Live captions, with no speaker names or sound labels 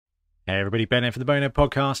Hey everybody, Ben here for the Bonehead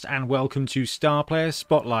podcast, and welcome to Star Player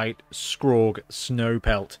Spotlight, Skrorg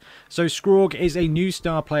Snowpelt. So Skrorg is a new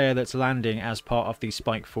star player that's landing as part of the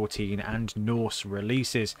Spike 14 and Norse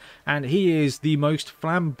releases, and he is the most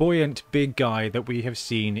flamboyant big guy that we have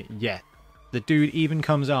seen yet. The dude even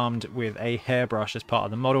comes armed with a hairbrush as part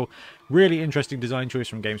of the model. Really interesting design choice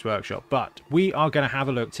from Games Workshop, but we are going to have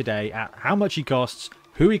a look today at how much he costs,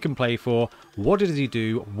 who he can play for, what does he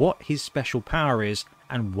do, what his special power is,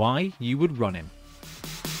 and why you would run him.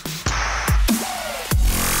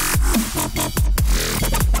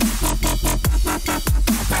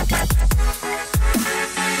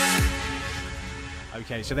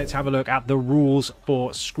 Okay, so let's have a look at the rules for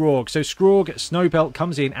Skrorg. So Skrorg Snowpelt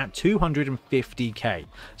comes in at 250k.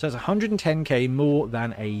 So that's 110k more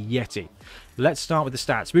than a Yeti. Let's start with the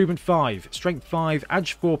stats. Movement 5, Strength 5,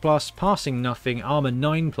 Edge 4+, Passing nothing, Armor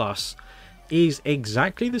 9+, is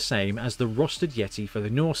exactly the same as the rostered Yeti for the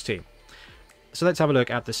Norse team. So let's have a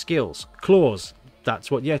look at the skills. Claws,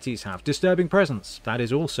 that's what Yetis have. Disturbing Presence, that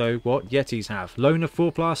is also what Yetis have. Loner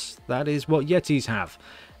 4+, that is what Yetis have.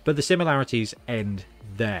 But the similarities end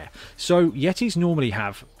there. So Yetis normally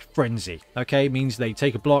have Frenzy, okay? It means they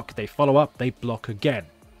take a block, they follow up, they block again.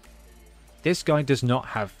 This guy does not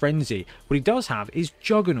have Frenzy. What he does have is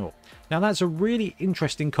Juggernaut. Now that's a really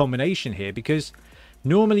interesting combination here, because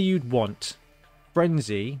normally you'd want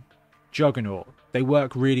Frenzy, Juggernaut. They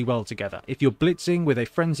work really well together. If you're blitzing with a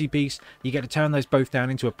Frenzy piece, you get to turn those both down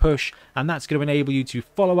into a push, and that's going to enable you to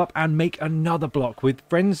follow up and make another block with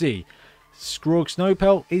Frenzy. Skrorg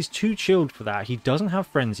Snowpelt is too chilled for that. He doesn't have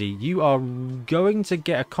Frenzy. You are going to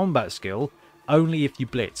get a combat skill only if you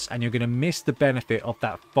blitz, and you're going to miss the benefit of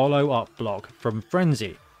that follow-up block from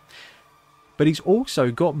Frenzy. But he's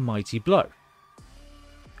also got Mighty Blow,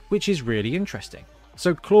 which is really interesting.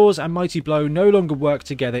 So Claws and Mighty Blow no longer work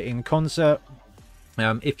together in concert.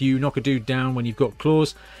 If you knock a dude down when you've got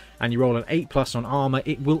Claws and you roll an 8+ on armor,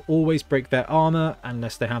 it will always break their armor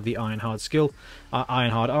unless they have the Iron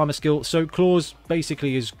Hard armor skill. So Claws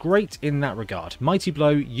basically is great in that regard. Mighty Blow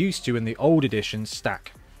used to, in the old edition,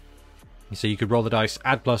 stack. So you could roll the dice,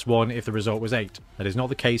 add +1 if the result was 8. That is not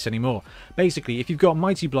the case anymore. Basically, if you've got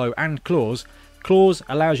Mighty Blow and Claws, Claws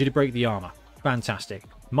allows you to break the armor. Fantastic.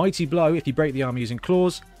 Mighty Blow, if you break the armor using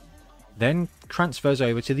Claws, then transfers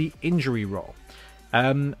over to the injury roll.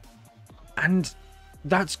 And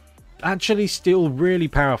that's actually still really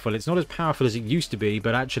powerful. It's not as powerful as it used to be,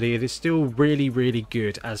 but actually it is still really, really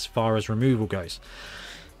good as far as removal goes.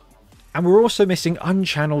 And we're also missing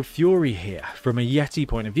Unchanneled Fury here from a Yeti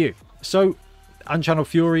point of view. So Unchanneled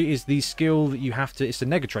Fury is the skill that you have to, it's a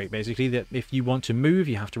negatrait basically, that if you want to move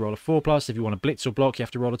you have to roll a 4+, if you want to blitz or block you have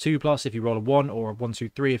to roll a 2+, if you roll a 1 or a 1, 2,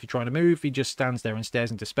 3 if you're trying to move, he just stands there and stares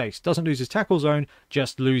into space. Doesn't lose his tackle zone,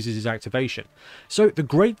 just loses his activation. So the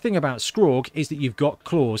great thing about Skrorg is that you've got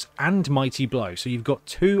Claws and Mighty Blow, so you've got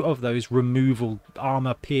two of those removal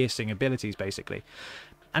armor piercing abilities basically.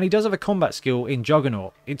 And he does have a combat skill in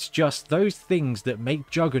Juggernaut. It's just those things that make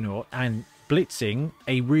Juggernaut and blitzing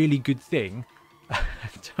a really good thing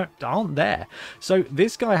aren't there. So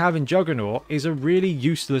this guy having Juggernaut is a really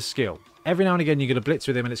useless skill. Every now and again you're going to blitz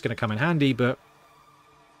with him and it's going to come in handy, but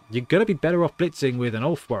you're going to be better off blitzing with an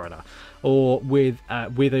Ulfwarrener or with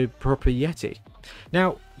a proper Yeti.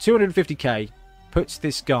 Now 250k puts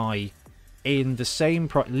this guy in the same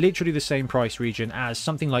literally the same price region as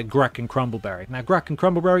something like Grak and Crumbleberry. Now Grak and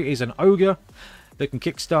Crumbleberry is an ogre that can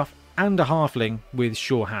kick stuff and a halfling with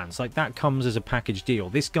sure hands. Like, that comes as a package deal.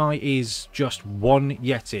 This guy is just one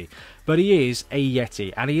Yeti, but he is a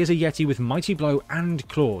Yeti, and he is a Yeti with Mighty Blow and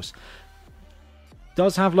Claws.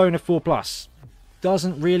 Does have Loner 4+,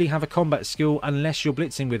 doesn't really have a combat skill unless you're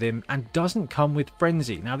blitzing with him, and doesn't come with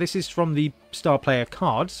Frenzy. Now this is from the star player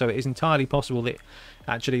card, so it is entirely possible that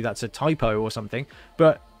actually that's a typo or something,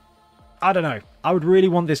 but I don't know. I would really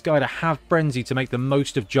want this guy to have Frenzy to make the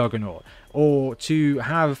most of Juggernaut, or to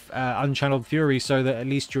have Unchanneled Fury so that at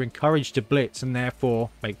least you're encouraged to blitz and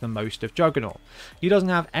therefore make the most of Juggernaut. He doesn't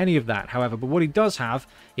have any of that, however, but what he does have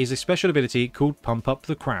is a special ability called Pump Up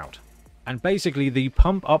the Crowd. And basically the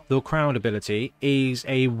Pump Up the Crowd ability is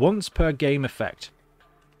a once per game effect.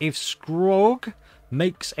 If Skrorg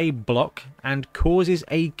makes a block and causes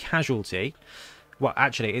a casualty, well,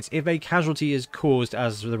 actually, it's if a casualty is caused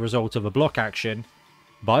as the result of a block action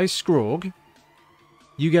by Skrorg,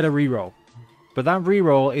 you get a reroll. But that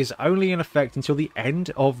reroll is only in effect until the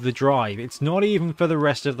end of the drive. It's not even for the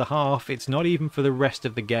rest of the half. It's not even for the rest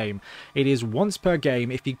of the game. It is once per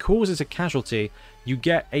game. If he causes a casualty, you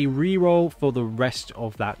get a reroll for the rest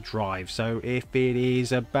of that drive. So if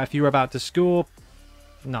you're about to score,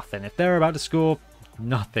 nothing. If they're about to score,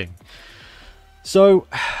 nothing. So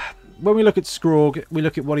when we look at Skrorg, we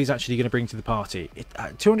look at what he's actually going to bring to the party.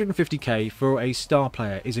 250k for a star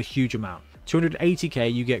player is a huge amount.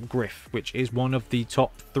 280k you get Griff, which is one of the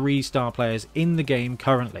top 3 star players in the game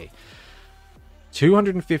currently.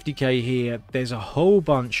 250k here, there's a whole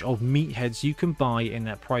bunch of meatheads you can buy in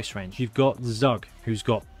that price range. You've got Zug, who's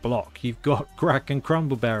got block. You've got Crack and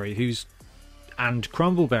Crumbleberry, and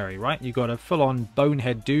Crumbleberry, right? You've got a full-on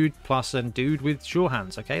Bonehead dude plus a dude with sure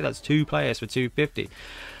hands, okay? That's 2 players for 250.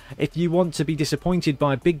 If you want to be disappointed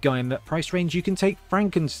by a big guy in that price range, you can take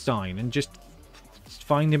Frankenstein and just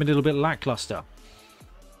find him a little bit lackluster.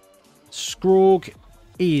 Skrorg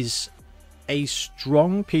is a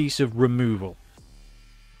strong piece of removal.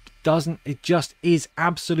 It just is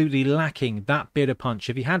absolutely lacking that bit of punch.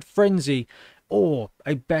 If he had Frenzy or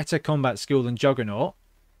a better combat skill than Juggernaut,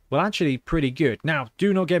 well, actually pretty good. Now,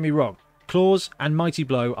 do not get me wrong. Claws and Mighty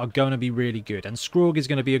Blow are going to be really good, and Skrorg is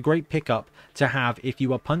going to be a great pickup to have if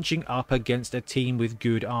you are punching up against a team with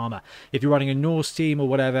good armor. If you're running a Norse team or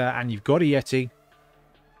whatever and you've got a Yeti,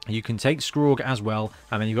 you can take Skrorg as well,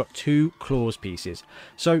 and then you've got 2 claws pieces.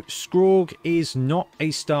 So Skrorg is not a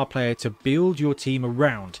star player to build your team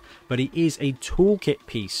around, but he is a toolkit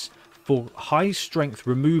piece for high strength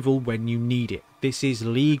removal when you need it. This is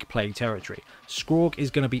league play territory. Skrorg is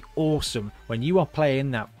going to be awesome when you are playing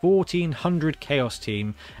that 1400 chaos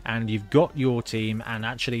team and you've got your team, and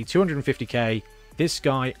actually 250k, this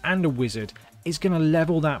guy and a wizard is going to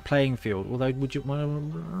level that playing field. Although,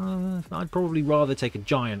 I'd probably rather take a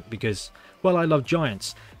giant because, well, I love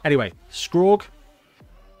giants. Anyway, Skrorg,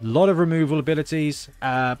 a lot of removal abilities.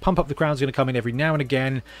 Pump Up the Crown's going to come in every now and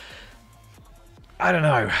again. I don't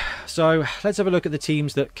know. So let's have a look at the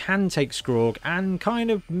teams that can take Skrorg and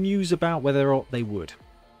kind of muse about whether or not they would.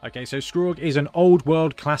 Okay, so Skrorg is an old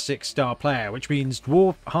world classic star player, which means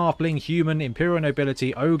dwarf, halfling, human, imperial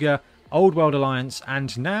nobility, ogre, Old World Alliance,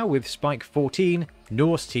 and now with Spike 14,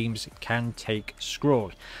 Norse teams can take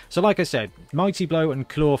Skrorg. So like I said, Mighty Blow and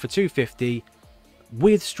Claw for 250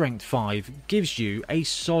 with Strength 5 gives you a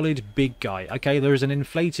solid big guy. Okay, there is an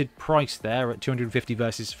inflated price there at 250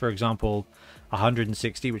 versus, for example,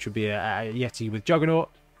 160, which would be a Yeti with Juggernaut.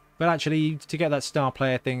 But actually, to get that star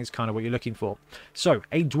player thing is kind of what you're looking for. So,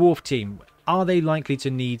 a dwarf team, are they likely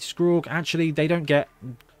to need Skrorg? Actually, they don't get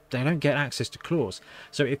access to claws.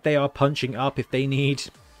 So if they are punching up, if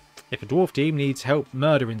a dwarf team needs help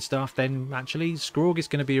murdering stuff, then actually Skrorg is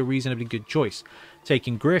going to be a reasonably good choice.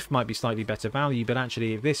 Taking Griff might be slightly better value, but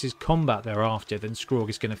actually if this is combat thereafter, then Skrorg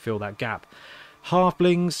is going to fill that gap.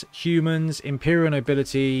 Halflings, humans, Imperial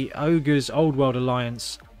Nobility, Ogres, Old World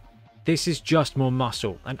Alliance, this is just more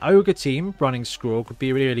muscle. An Ogre team running Skrorg would be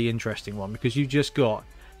a really interesting one, because you've just got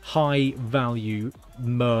high value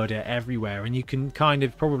murder everywhere, and you can kind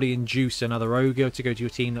of probably induce another ogre to go to your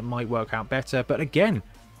team that might work out better. But again,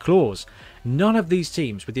 claws, none of these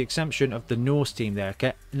teams, with the exception of the Norse team there,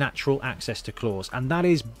 get natural access to claws, and that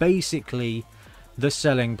is basically the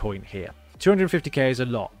selling point here. 250k is a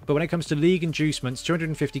lot, but when it comes to league inducements,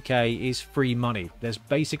 250k is free money. There's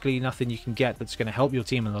basically nothing you can get that's going to help your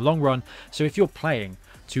team in the long run. So if you're playing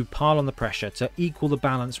to pile on the pressure, to equal the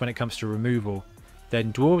balance when it comes to removal,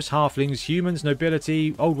 then dwarves, halflings, humans,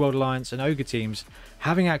 nobility, Old World Alliance and ogre teams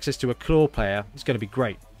having access to a claw player is going to be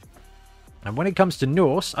great. And when it comes to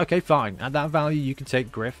Norse, okay, fine. At that value, you can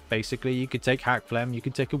take Griff, basically. You could take Hackflem, you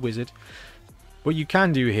could take a wizard. What you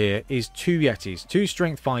can do here is 2 Yetis, 2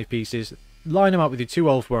 strength 5 pieces, line them up with your 2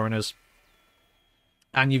 Ulf Warreners,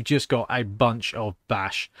 and you've just got a bunch of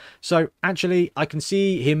bash. So actually, I can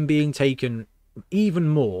see him being taken even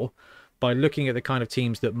more by looking at the kind of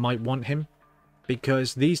teams that might want him,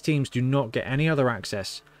 because these teams do not get any other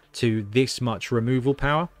access to this much removal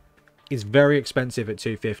power. It's very expensive at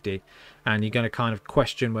 250, and you're going to kind of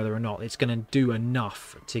question whether or not it's going to do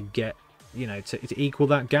enough to get, you know, to equal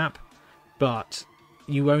that gap. But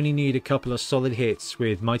you only need a couple of solid hits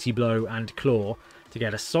with Mighty Blow and Claw to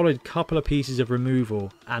get a solid couple of pieces of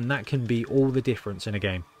removal, and that can be all the difference in a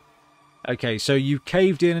game. Okay, so you've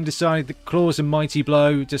caved in and decided that Claws and Mighty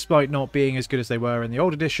Blow, despite not being as good as they were in the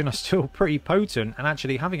old edition, are still pretty potent, and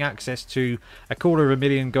actually having access to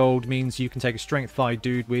 250,000 gold means you can take a Strength 5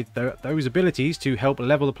 dude with those abilities to help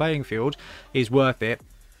level the playing field is worth it.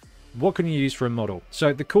 What can you use for a model?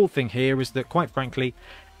 So the cool thing here is that, quite frankly,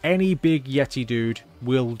 any big Yeti dude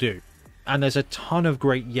will do. And there's a ton of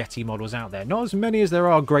great Yeti models out there. Not as many as there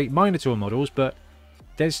are great Minotaur models, but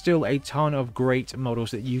there's still a ton of great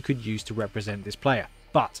models that you could use to represent this player.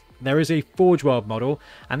 But there is a Forge World model,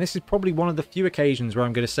 and this is probably one of the few occasions where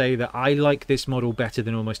I'm going to say that I like this model better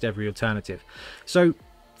than almost every alternative. So,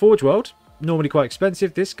 Forge World, normally quite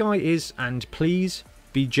expensive. This guy is, and please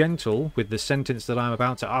be gentle with the sentence that I'm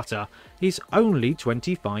about to utter, is only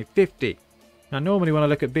 25.50. Now, normally when I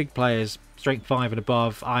look at big players, strength 5 and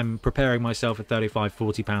above, I'm preparing myself at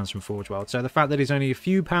 £35–40 from Forge World. So the fact that he's only a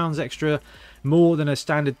few pounds extra more than a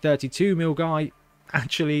standard 32mm guy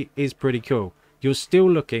actually is pretty cool. You're still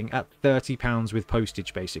looking at £30 with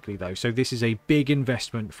postage, basically, though. So this is a big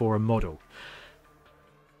investment for a model.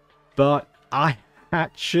 But I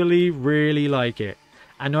actually really like it.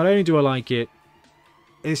 And not only do I like it,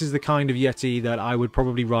 this is the kind of Yeti that I would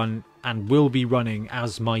probably run and will be running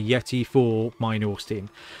as my Yeti for my Norse team,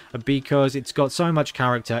 because it's got so much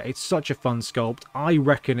character. It's such a fun sculpt. I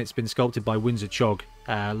reckon it's been sculpted by Windsor Chog.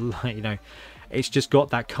 You know, it's just got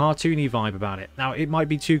that cartoony vibe about it. Now, it might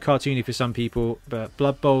be too cartoony for some people, but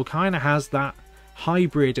Blood Bowl kind of has that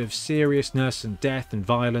hybrid of seriousness and death and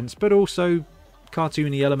violence, but also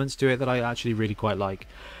cartoony elements to it that I actually really quite like.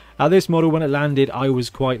 Now, this model, when it landed, I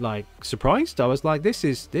was quite like surprised. I was like, this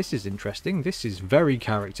is interesting. This is very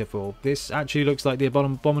characterful. This actually looks like the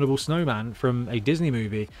abominable snowman from a Disney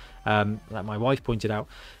movie that my wife pointed out.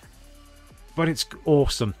 But it's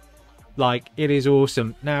awesome. Like, it is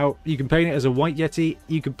awesome. Now, you can paint it as a white Yeti.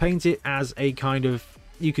 You can paint it as a kind of,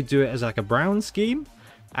 you could do it as like a brown scheme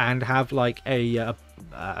and have like a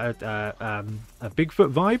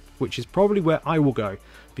Bigfoot vibe, which is probably where I will go,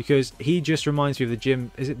 because he just reminds me of the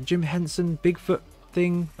Jim, is it Jim Henson Bigfoot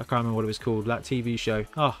thing? I can't remember what it was called, that TV show.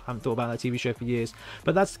 Oh, I haven't thought about that TV show for years.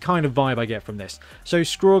 But that's the kind of vibe I get from this. So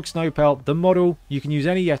Skrorg Snowpelt, the model, you can use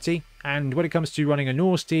any Yeti, and when it comes to running a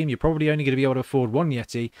Norse team, you're probably only going to be able to afford one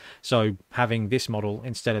Yeti, so having this model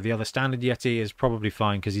instead of the other standard Yeti is probably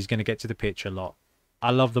fine, because he's going to get to the pitch a lot.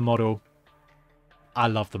 I love the model. I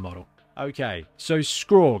love the model. Okay, so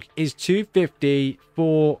Skrorg is $250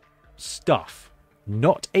 for stuff.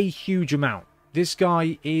 Not a huge amount. This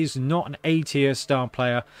guy is not an A-tier star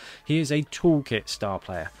player. He is a toolkit star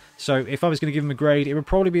player. So if I was going to give him a grade, it would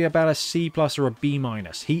probably be about a C+ or a B-.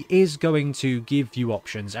 He is going to give you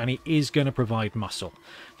options, and he is going to provide muscle.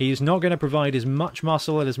 He is not going to provide as much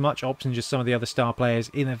muscle and as much options as some of the other star players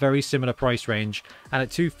in a very similar price range. And at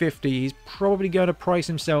 $250, he's probably going to price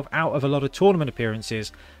himself out of a lot of tournament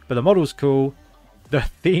appearances. But the model's cool. The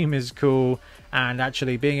theme is cool, and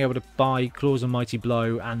actually being able to buy Claws and Mighty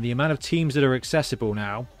Blow and the amount of teams that are accessible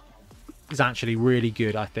now is actually really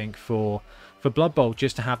good, I think, for Blood Bowl,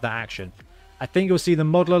 just to have that action. I think you'll see the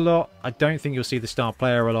model a lot. I don't think you'll see the star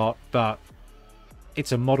player a lot, but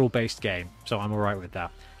it's a model-based game, so I'm alright with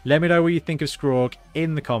that. Let me know what you think of Skrorg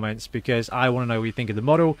in the comments, because I want to know what you think of the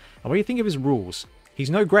model and what you think of his rules. He's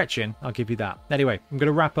no Gretchen, I'll give you that. Anyway, I'm going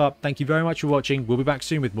to wrap up. Thank you very much for watching. We'll be back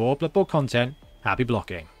soon with more Blood Bowl content. Happy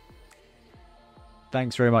blocking.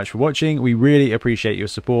 Thanks very much for watching. We really appreciate your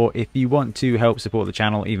support. If you want to help support the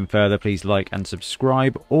channel even further, please like and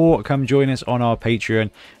subscribe, or come join us on our Patreon.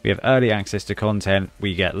 We have early access to content.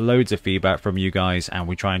 We get loads of feedback from you guys, and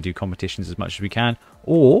we try and do competitions as much as we can.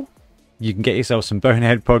 Or you can get yourself some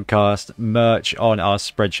Bonehead podcast merch on our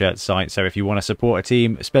Spreadshirt site. So if you want to support a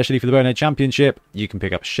team, especially for the Bonehead Championship, you can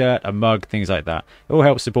pick up a shirt, a mug, things like that. It all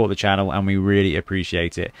helps support the channel, and we really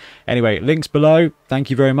appreciate it. Anyway, links below.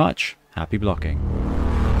 Thank you very much. Happy blocking.